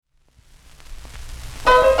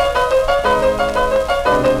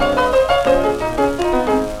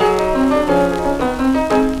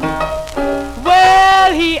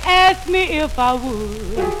me if I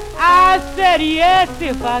would. I said yes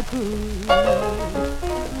if I could.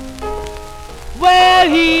 Well,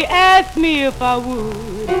 he asked me if I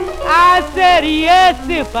would. I said yes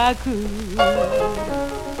if I could.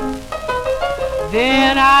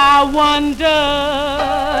 Then I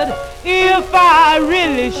wondered if I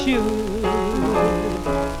really should.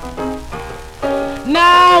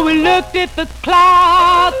 Now we looked at the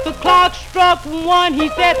clock struck 1. He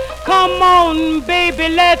said, come on, baby,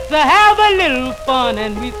 let's have a little fun.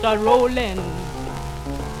 And we start rolling.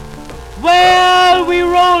 Well, we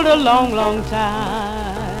rolled a long, long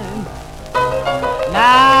time.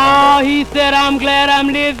 Now he said, I'm glad I'm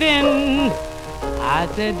living. I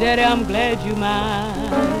said, Daddy, I'm glad you're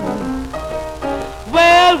mine.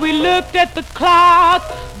 Well, we looked at the clock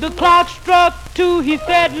struck 2. He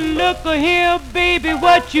said, look here, baby,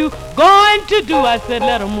 what you going to do? I said,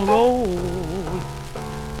 let 'em roll.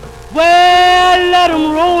 Well, let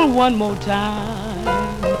 'em roll one more time.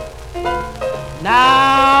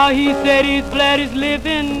 Now he said he's glad he's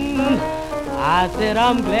living. I said,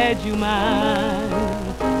 I'm glad you're mine.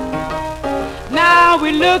 Now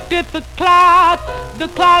we looked at the clock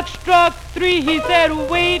struck 3. He said,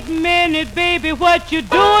 wait a minute, baby, what you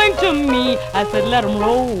doing to me? I said, let 'em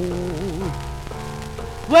roll.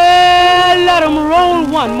 Well, let 'em roll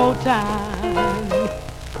one more time.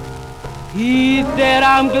 He said,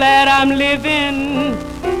 I'm glad I'm living.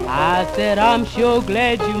 I said, I'm sure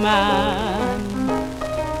glad you're mine.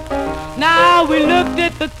 Now we looked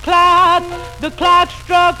at the clock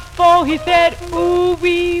struck 4. He said, ooh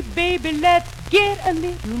wee, baby, let's get a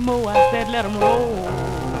little more. I said, let 'em roll.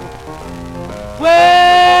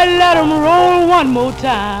 Well, let 'em roll one more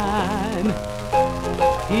time.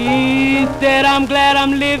 He said, I'm glad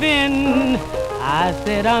I'm living. I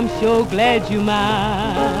said, I'm sure glad you're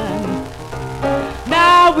mine.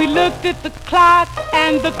 Now we looked at the clock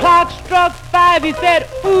and the clock struck 5. He said,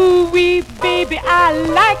 ooh wee, baby, I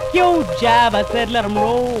like your jive. I said, let 'em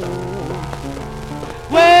roll.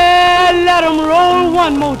 Well, let 'em roll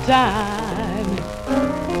one more time.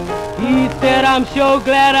 He said, I'm sure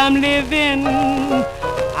glad I'm living.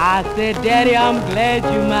 I said, Daddy, I'm glad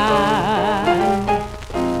you're mine.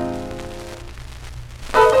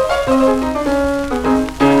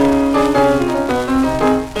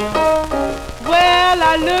 Well,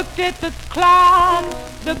 I looked at the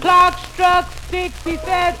clock struck 6. He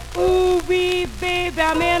said, ooh wee, baby,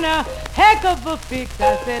 I'm in a heck of a fix.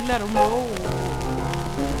 I said, let 'em roll.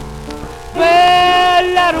 Well,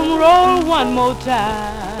 let 'em roll one more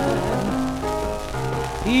time.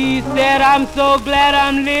 He said, I'm so glad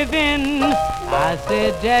I'm living. I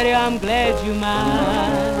said, Daddy, I'm glad you're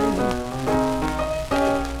mine.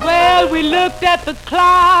 Well, we looked at the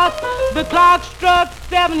clock struck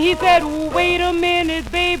 7. He said, wait a minute,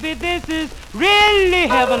 baby, this is really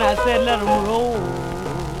heaven. I said, let 'em roll.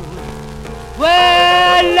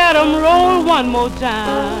 Well, let 'em roll one more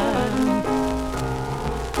time.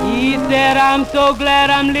 He said, I'm so glad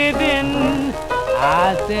I'm living.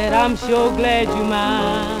 I said, I'm sure glad you're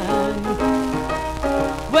mine.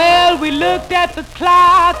 Well, we looked at the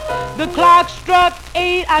clock struck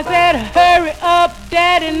 8. I said, hurry up,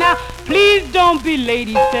 Daddy, now please don't be late.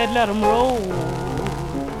 He said, let 'em roll.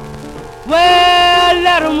 Well,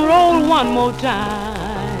 let 'em roll one more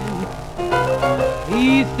time.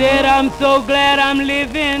 He said, I'm so glad I'm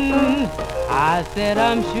living. I said,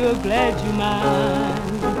 I'm sure glad you're mine.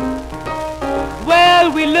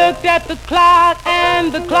 Well, we looked at the clock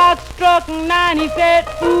and the clock struck 9. He said,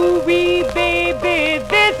 ooh wee, baby,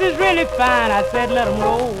 this is really fine. I said, let 'em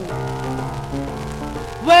roll.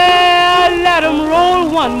 Well, let 'em roll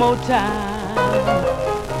one more time.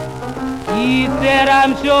 He said,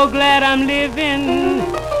 I'm sure glad I'm living.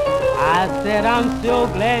 I said, I'm so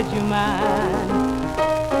glad you're mine.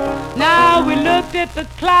 Now we looked at the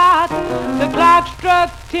clock struck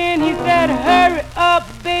 10. He said, hurry up,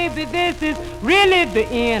 baby, this is really the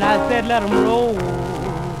end. I said, let 'em roll.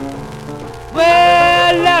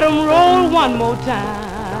 Well, let 'em roll one more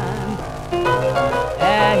time.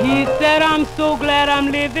 He said, I'm so glad I'm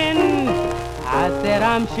living. I said,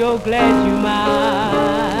 I'm sure glad you're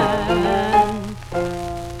mine.